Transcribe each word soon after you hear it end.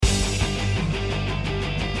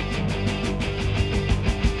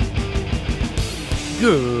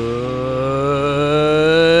Good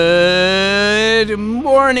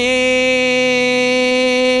morning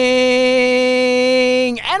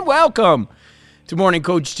and welcome to Morning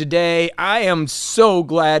Coach Today. I am so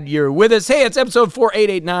glad you're with us. Hey, it's episode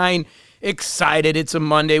 4889. Excited. It's a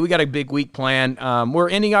Monday. We got a big week planned. We're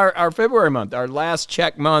ending our February month, our last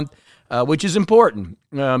check month, which is important.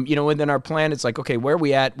 Within our plan, it's like, okay, where are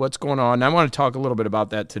we at? What's going on? And I want to talk a little bit about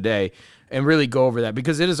that today and really go over that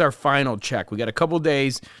because it is our final check. We got a couple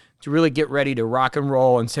days to really get ready to rock and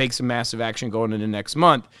roll and take some massive action going into next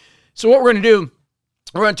month. So what we're going to do,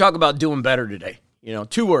 we're going to talk about doing better today.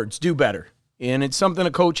 2 words, do better. And it's something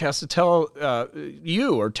a coach has to tell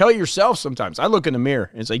you or tell yourself sometimes. I look in the mirror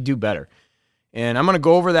and say, do better. And I'm going to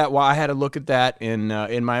go over that while I had to look at that in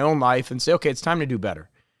my own life and say, okay, it's time to do better.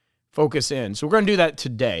 Focus in. So we're going to do that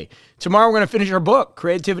today. Tomorrow we're going to finish our book,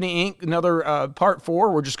 Creativity Inc., another part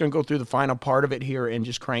 4. We're just going to go through the final part of it here and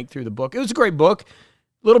just crank through the book. It was a great book. A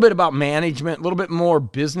little bit about management, a little bit more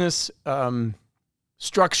business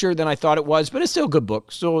structure than I thought it was, but it's still a good book.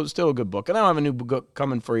 Still a good book. And I have a new book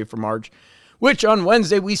coming for you for March, which on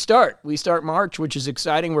Wednesday we start. We start March, which is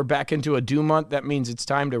exciting. We're back into a due month. That means it's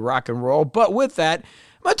time to rock and roll. But with that,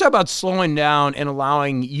 I'm going to talk about slowing down and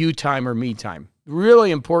allowing you time or me time. Really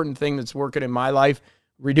important thing that's working in my life,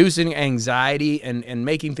 reducing anxiety and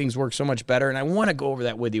making things work so much better. And I want to go over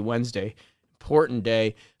that with you Wednesday. Important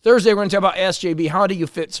day. Thursday, we're going to talk about SJB. How do you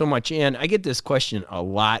fit so much in? I get this question a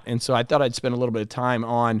lot, and so I thought I'd spend a little bit of time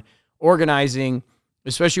on organizing,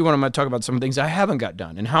 especially when I'm going to talk about some things I haven't got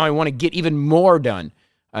done and how I want to get even more done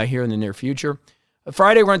here in the near future.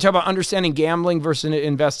 Friday, we're going to talk about understanding gambling versus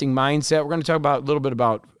investing mindset. We're going to talk about a little bit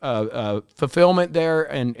about fulfillment there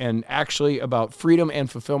and actually about freedom and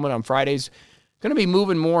fulfillment on Fridays. Going to be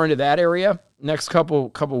moving more into that area next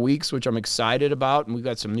couple weeks, which I'm excited about, and we've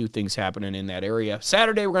got some new things happening in that area.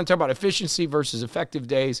 Saturday, we're going to talk about efficiency versus effective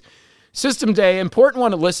days. System day, important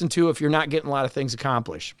one to listen to if you're not getting a lot of things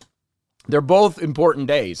accomplished. They're both important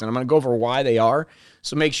days, and I'm going to go over why they are,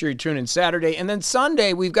 so make sure you tune in Saturday. And then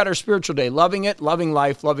Sunday, we've got our spiritual day, loving it, loving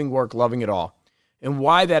life, loving work, loving it all, and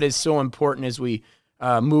why that is so important as we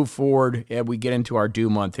move forward and we get into our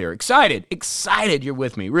due month here. Excited you're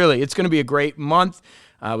with me. Really, it's going to be a great month.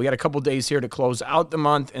 We got a couple days here to close out the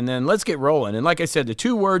month, and then let's get rolling. And like I said, the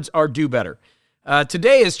 2 words are do better.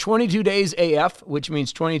 Today is 22 days AF, which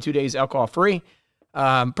means 22 days alcohol-free.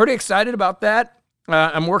 Pretty excited about that.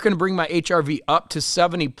 I'm working to bring my HRV up to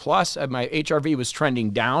 70 plus. My HRV was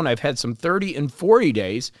trending down. I've had some 30 and 40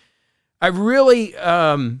 days. I've really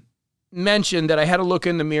mentioned that I had to look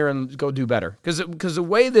in the mirror and go do better. Because the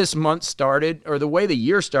way this month started, or the way the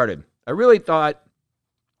year started, I really thought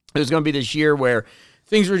it was going to be this year where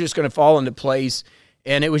things were just going to fall into place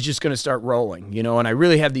and it was just going to start rolling, and I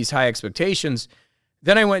really had these high expectations.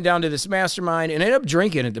 Then I went down to this mastermind and ended up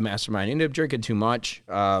drinking at the mastermind. I ended up drinking too much.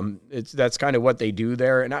 That's kind of what they do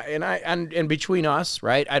there. And between us,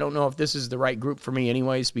 right, I don't know if this is the right group for me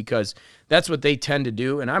anyways, because that's what they tend to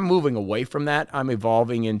do. And I'm moving away from that. I'm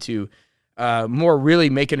evolving into more really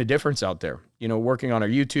making a difference out there, working on our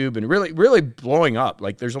YouTube and really, really blowing up.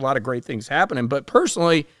 Like there's a lot of great things happening. But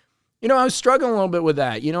personally, I was struggling a little bit with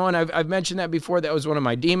that, and I've mentioned that before. That was one of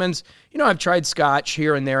my demons. I've tried scotch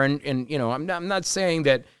here and there, and I'm not saying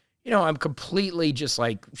that, I'm completely just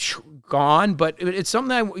like gone, but it's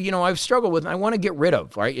something I've struggled with and I want to get rid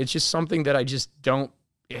of, right? It's just something that I just don't,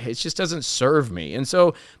 it just doesn't serve me. And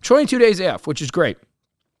so 22 days AF, which is great.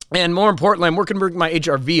 And more importantly, I'm working to bring my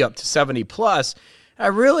HRV up to 70 plus. I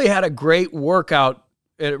really had a great workout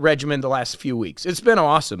regimen the last few weeks. It's been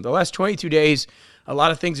awesome. The last 22 days, a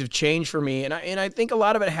lot of things have changed for me, and I think a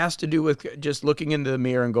lot of it has to do with just looking into the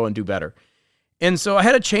mirror and going do better. And so I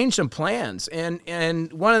had to change some plans,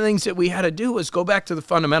 and one of the things that we had to do was go back to the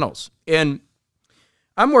fundamentals. And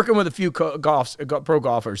I'm working with a few pro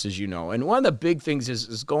golfers, as you know, and one of the big things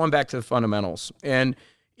is going back to the fundamentals. And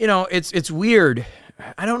it's weird.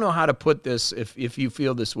 I don't know how to put this if you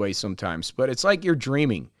feel this way sometimes, but it's like you're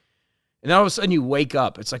dreaming, and all of a sudden you wake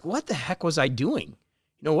up. It's like, what the heck was I doing?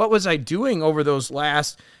 What was I doing over those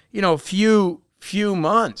last, few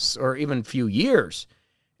months or even few years?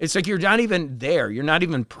 It's like you're not even there. You're not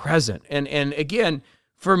even present. And again,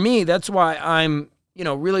 for me, that's why I'm,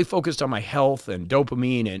 really focused on my health and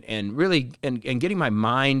dopamine and really and getting my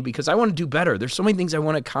mind, because I want to do better. There's so many things I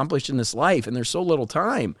want to accomplish in this life, and there's so little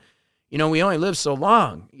time. We only live so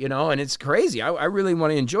long, and it's crazy. I really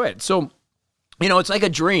want to enjoy it. So, it's like a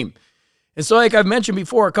dream. And so like I've mentioned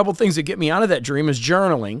before, a couple things that get me out of that dream is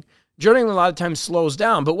journaling. Journaling a lot of times slows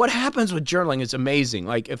down, but what happens with journaling is amazing.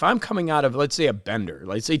 Like if I'm coming out of, let's say, a bender,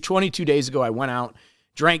 let's say 22 days ago I went out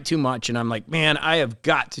drank too much, and I'm like, man, I have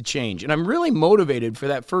got to change. And I'm really motivated for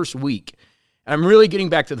that first week. I'm really getting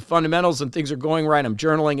back to the fundamentals and things are going right. I'm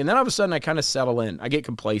journaling. And then all of a sudden I kind of settle in. I get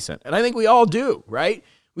complacent. And I think we all do, right?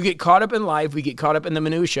 We get caught up in life. We get caught up in the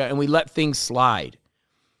minutia and we let things slide.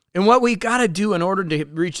 And what we got to do in order to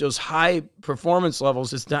reach those high performance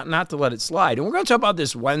levels is not to let it slide. And we're going to talk about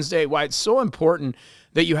this Wednesday, why it's so important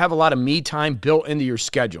that you have a lot of me time built into your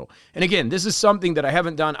schedule. And again, this is something that I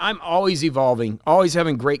haven't done. I'm always evolving, always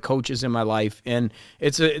having great coaches in my life. And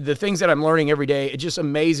it's the things that I'm learning every day. It just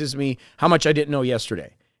amazes me how much I didn't know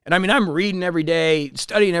yesterday. And I mean, I'm reading every day,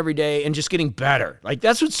 studying every day, and just getting better. Like,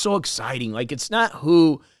 that's what's so exciting. Like, it's not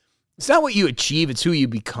what you achieve, it's who you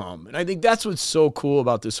become. And I think that's what's so cool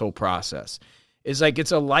about this whole process. Is like,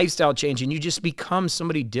 it's a lifestyle change, and you just become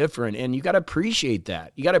somebody different. And you got to appreciate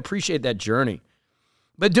that. You got to appreciate that journey.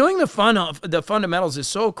 But doing the fundamentals is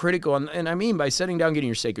so critical, and I mean by sitting down, getting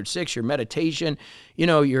your sacred six, your meditation,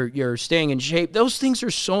 you're staying in shape. Those things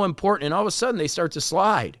are so important, and all of a sudden they start to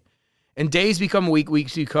slide, and days become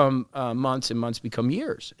weeks become months, and months become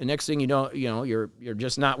years. And next thing you know, you're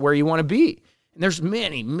just not where you want to be. And there's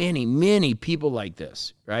many, many, many people like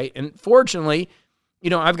this, right? And fortunately,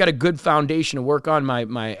 I've got a good foundation to work on.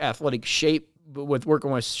 My athletic shape with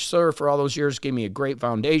working with Sir for all those years gave me a great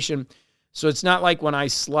foundation. So it's not like when I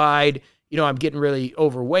slide, I'm getting really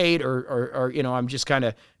overweight or I'm just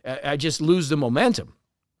I just lose the momentum.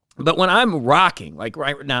 But when I'm rocking, like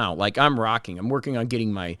right now, I'm working on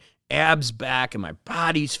getting my abs back and my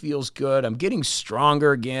body feels good. I'm getting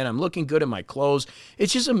stronger again. I'm looking good in my clothes.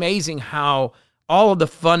 It's just amazing how all of the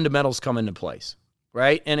fundamentals come into place,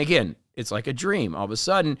 right? And again, it's like a dream. All of a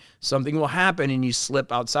sudden, something will happen and you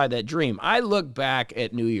slip outside that dream. I look back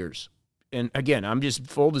at New Year's. And again, I'm just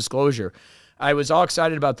full disclosure. I was all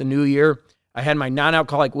excited about the new year. I had my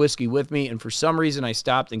non-alcoholic whiskey with me, and for some reason I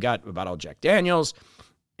stopped and got a bottle of Jack Daniels.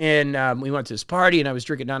 And we went to this party, and I was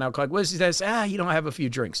drinking non-alcoholic whiskey. I said, I have a few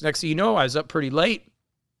drinks. Next thing you know, I was up pretty late.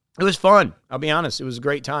 It was fun. I'll be honest. It was a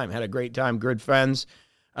great time. Had a great time, good friends.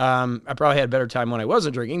 I probably had a better time when I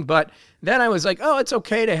wasn't drinking. But then I was like, oh, it's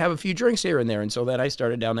okay to have a few drinks here and there. And so then I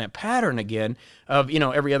started down that pattern again of,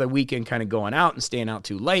 every other weekend kind of going out and staying out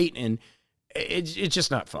too late. And it's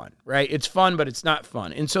just not fun, right? It's fun, but it's not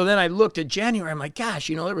fun. And so then I looked at January. I'm like, gosh,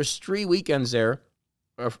 there was 3 weekends there.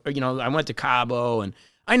 I went to Cabo, and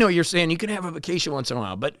I know you're saying you can have a vacation once in a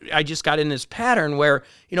while, but I just got in this pattern where,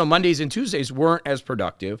 Mondays and Tuesdays weren't as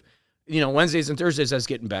productive. Wednesdays and Thursdays I was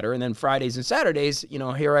getting better. And then Fridays and Saturdays,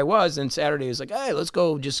 here I was. And Saturday was like, hey, let's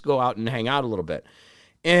go out and hang out a little bit.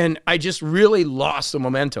 And I just really lost the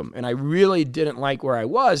momentum. And I really didn't like where I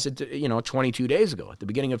was, 22 days ago at the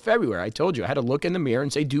beginning of February. I told you I had to look in the mirror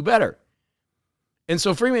and say, do better. And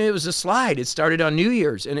so for me, it was a slide. It started on New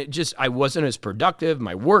Year's, and I wasn't as productive.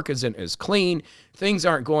 My work isn't as clean. Things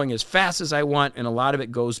aren't going as fast as I want. And a lot of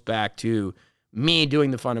it goes back to me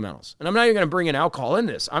doing the fundamentals. And I'm not even going to bring in alcohol in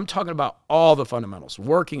this. I'm talking about all the fundamentals: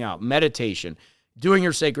 working out, meditation, doing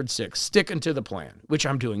your sacred six, sticking to the plan, which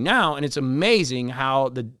I'm doing now. And it's amazing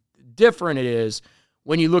how different it is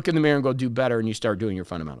when you look in the mirror and go do better and you start doing your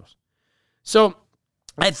fundamentals. So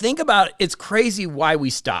I think about, it's crazy why we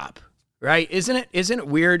stop, right? Isn't it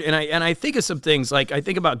weird? And I think of some things, like I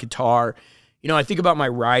think about guitar, I think about my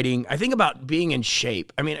writing. I think about being in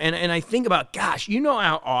shape. I mean, and I think about, gosh,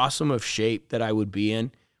 how awesome of shape that I would be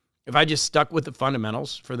in if I just stuck with the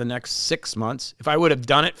fundamentals for the next 6 months, if I would have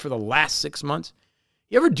done it for the last 6 months.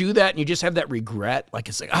 You ever do that and you just have that regret? Like,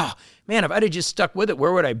 it's like, oh, man, if I'd have just stuck with it,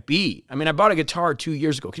 where would I be? I mean, I bought a guitar 2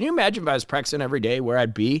 years ago. Can you imagine if I was practicing every day where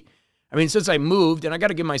I'd be? I mean, since I moved, and I got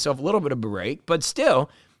to give myself a little bit of a break, but still,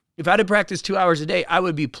 if I had to practice 2 hours a day, I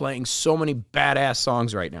would be playing so many badass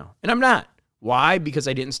songs right now. And I'm not. Why? Because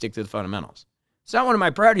I didn't stick to the fundamentals. It's not one of my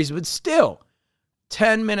priorities, but still,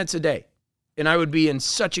 10 minutes a day. And I would be in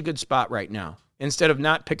such a good spot right now, instead of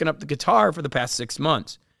not picking up the guitar for the past 6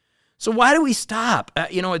 months. So why do we stop?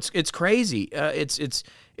 It's crazy.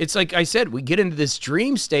 It's like I said, we get into this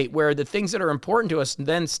dream state where the things that are important to us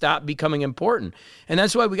then stop becoming important. And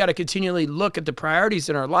that's why we got to continually look at the priorities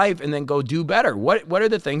in our life and then go do better. What are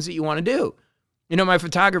the things that you want to do? My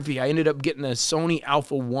photography, I ended up getting the Sony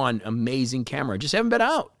Alpha 1 amazing camera. Just haven't been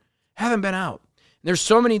out. There's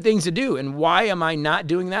so many things to do. And why am I not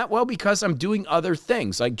doing that? Well, because I'm doing other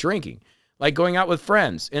things like drinking, like going out with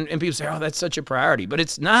friends. And people say, oh, that's such a priority. But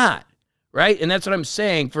it's not. Right? And that's what I'm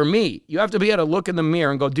saying. For me, you have to be able to look in the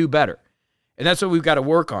mirror and go do better. And that's what we've got to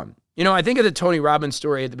work on. I think of the Tony Robbins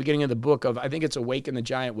story at the beginning of the book of, I think it's Awaken the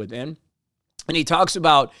Giant Within. And he talks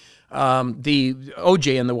about the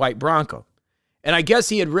OJ and the white Bronco. And I guess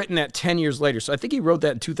he had written that 10 years later. So I think he wrote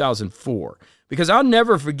that in 2004. Because I'll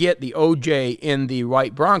never forget the OJ in the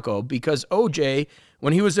white Bronco, because OJ,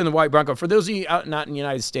 when he was in the white Bronco, for those of you out not in the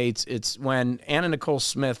United States, it's when Anna Nicole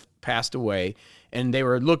Smith passed away, and they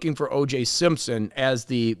were looking for O.J. Simpson as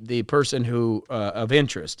the person who of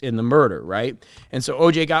interest in the murder, right? And so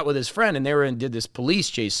O.J. got with his friend, and they were and did this police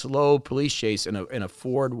chase, slow police chase in a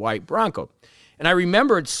Ford white Bronco. And I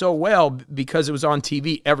remember it so well because it was on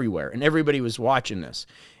TV everywhere, and everybody was watching this.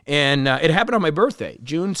 And it happened on my birthday,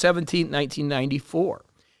 June 17, 1994.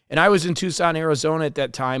 And I was in Tucson, Arizona at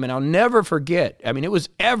that time, and I'll never forget. I mean, it was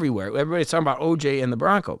everywhere. Everybody's talking about O.J. and the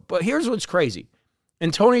Bronco. But here's what's crazy.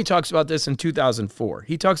 And Tony talks about this in 2004.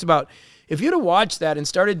 He talks about, if you'd have watched that and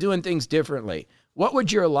started doing things differently, what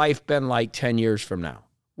would your life been like 10 years from now?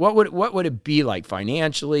 What would it be like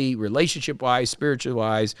financially, relationship-wise,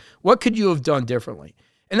 spiritual-wise? What could you have done differently?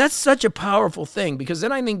 And that's such a powerful thing, because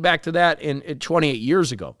then I think back to that in 28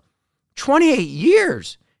 years ago. 28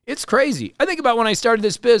 years. It's crazy. I think about when I started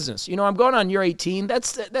this business. You know, I'm going on year 18.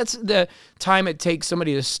 That's the time it takes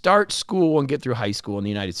somebody to start school and get through high school in the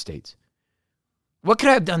United States. What could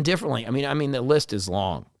I have done differently? I mean, the list is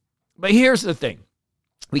long. But here's the thing.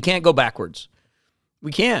 We can't go backwards.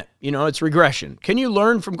 We can't. You know, it's regression. Can you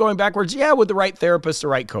learn from going backwards? Yeah, with the right therapist, the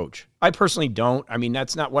right coach. I personally don't. I mean,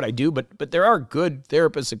 that's not what I do, but there are good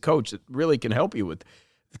therapists and coaches that really can help you with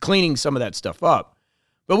cleaning some of that stuff up.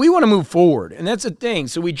 But we want to move forward, and that's the thing.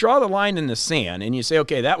 So we draw the line in the sand, and you say,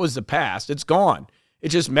 okay, that was the past. It's gone.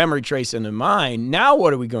 It's just memory trace in the mind. Now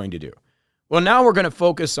what are we going to do? Well, now we're going to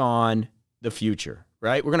focus on the future,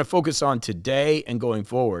 right? We're going to focus on today and going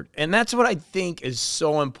forward. And that's what I think is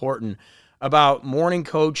so important about Morning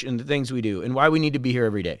Coach and the things we do and why we need to be here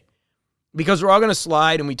every day. Because we're all going to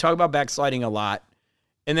slide, and we talk about backsliding a lot.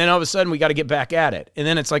 And then all of a sudden we got to get back at it. And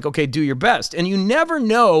then it's like, okay, do your best. And you never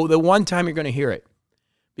know the one time you're going to hear it.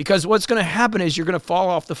 Because what's going to happen is you're going to fall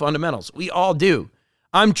off the fundamentals. We all do.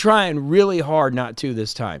 I'm trying really hard not to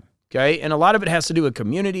this time. Okay. And a lot of it has to do with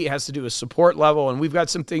community. It has to do with support level. And we've got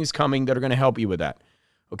some things coming that are going to help you with that.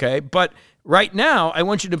 Okay. But right now, I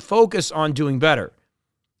want you to focus on doing better.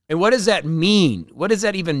 And what does that mean? What does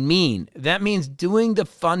that even mean? That means doing the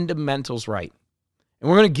fundamentals right. And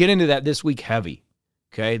we're going to get into that this week heavy.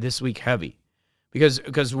 Okay. This week heavy.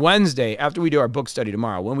 Because Wednesday, after we do our book study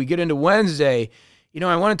tomorrow, when we get into Wednesday, you know,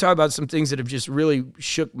 I want to talk about some things that have just really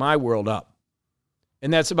shook my world up.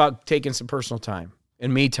 And that's about taking some personal time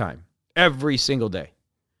and me time every single day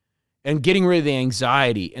and getting rid of the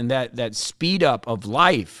anxiety and that speed up of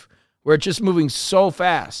life where it's just moving so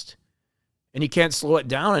fast and you can't slow it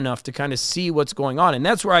down enough to kind of see what's going on. And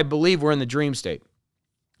that's where I believe we're in the dream state.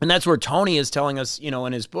 And that's where Tony is telling us, you know,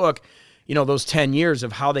 in his book, you know, those 10 years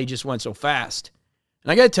of how they just went so fast.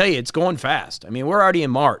 And I got to tell you, it's going fast. I mean, we're already in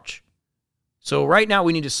March. So right now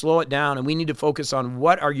we need to slow it down and we need to focus on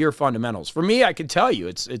what are your fundamentals. For me, I can tell you,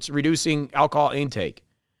 it's reducing alcohol intake.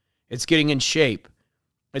 It's getting in shape.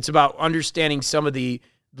 It's about understanding some of the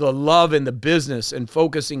love in the business and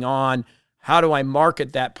focusing on how do I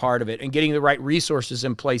market that part of it and getting the right resources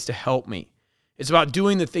in place to help me. It's about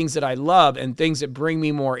doing the things that I love and things that bring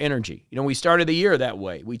me more energy. You know, we started the year that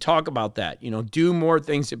way. We talk about that. You know, do more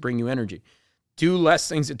things that bring you energy. Do less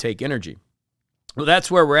things that take energy. Well,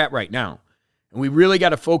 that's where we're at right now. And we really got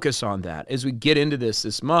to focus on that as we get into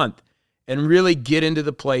this month and really get into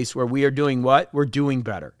the place where we are doing what? We're doing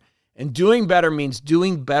better. And doing better means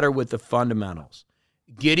doing better with the fundamentals.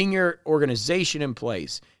 Getting your organization in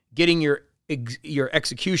place, getting your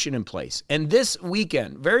execution in place. And this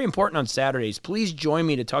weekend, very important on Saturdays, please join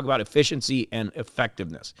me to talk about efficiency and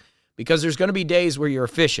effectiveness. Because there's going to be days where you're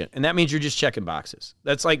efficient, and that means you're just checking boxes.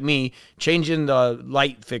 That's like me changing the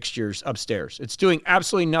light fixtures upstairs. It's doing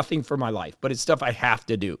absolutely nothing for my life, but it's stuff I have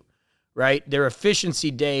to do, right? There are efficiency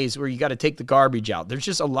days where you got to take the garbage out. There's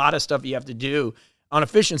just a lot of stuff you have to do on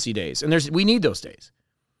efficiency days, and we need those days.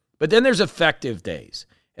 But then there's effective days,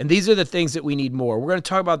 and these are the things that we need more. We're going to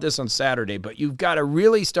talk about this on Saturday, but you've got to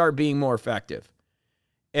really start being more effective.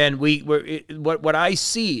 And what I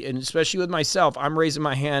see, and especially with myself, I'm raising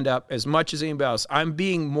my hand up as much as anybody else. I'm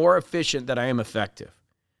being more efficient than I am effective.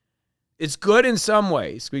 It's good in some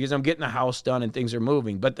ways because I'm getting the house done and things are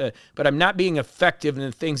moving, but I'm not being effective in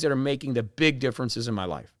the things that are making the big differences in my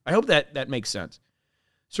life. I hope that makes sense.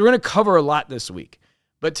 So we're going to cover a lot this week.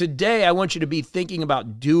 But today I want you to be thinking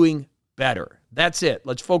about doing better. That's it.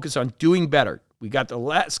 Let's focus on doing better. We got the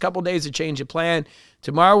last couple days to change the plan.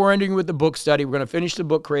 Tomorrow we're ending with the book study. We're going to finish the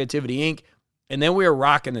book Creativity Inc. And then we are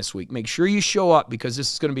rocking this week. Make sure you show up because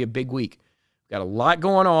this is going to be a big week. Got a lot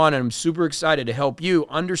going on, and I'm super excited to help you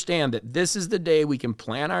understand that this is the day we can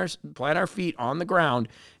plant our feet on the ground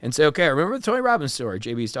and say, okay, I remember the Tony Robbins story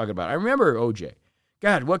JB's talking about. I remember OJ.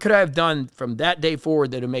 God, what could I have done from that day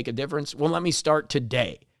forward that would make a difference? Well, let me start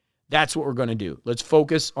today. That's what we're going to do. Let's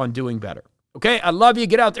focus on doing better. Okay, I love you.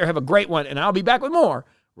 Get out there. Have a great one, and I'll be back with more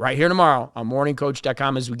right here tomorrow on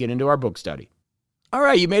morningcoach.com as we get into our book study. All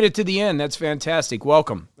right, you made it to the end. That's fantastic.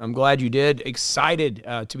 Welcome. I'm glad you did. Excited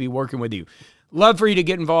to be working with you. Love for you to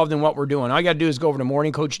get involved in what we're doing. All you got to do is go over to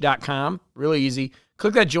morningcoach.com. Really easy.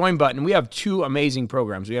 Click that join button. We have 2 amazing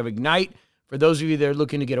programs. We have Ignite for those of you that are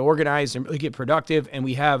looking to get organized and really get productive, and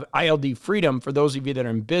we have ILD Freedom for those of you that are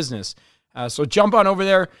in business. So jump on over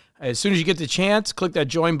there. As soon as you get the chance, click that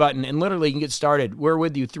join button, and literally you can get started. We're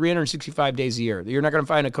with you 365 days a year. You're not going to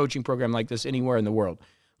find a coaching program like this anywhere in the world.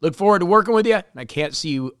 Look forward to working with you, and I can't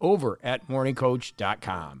see you over at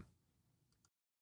morningcoach.com.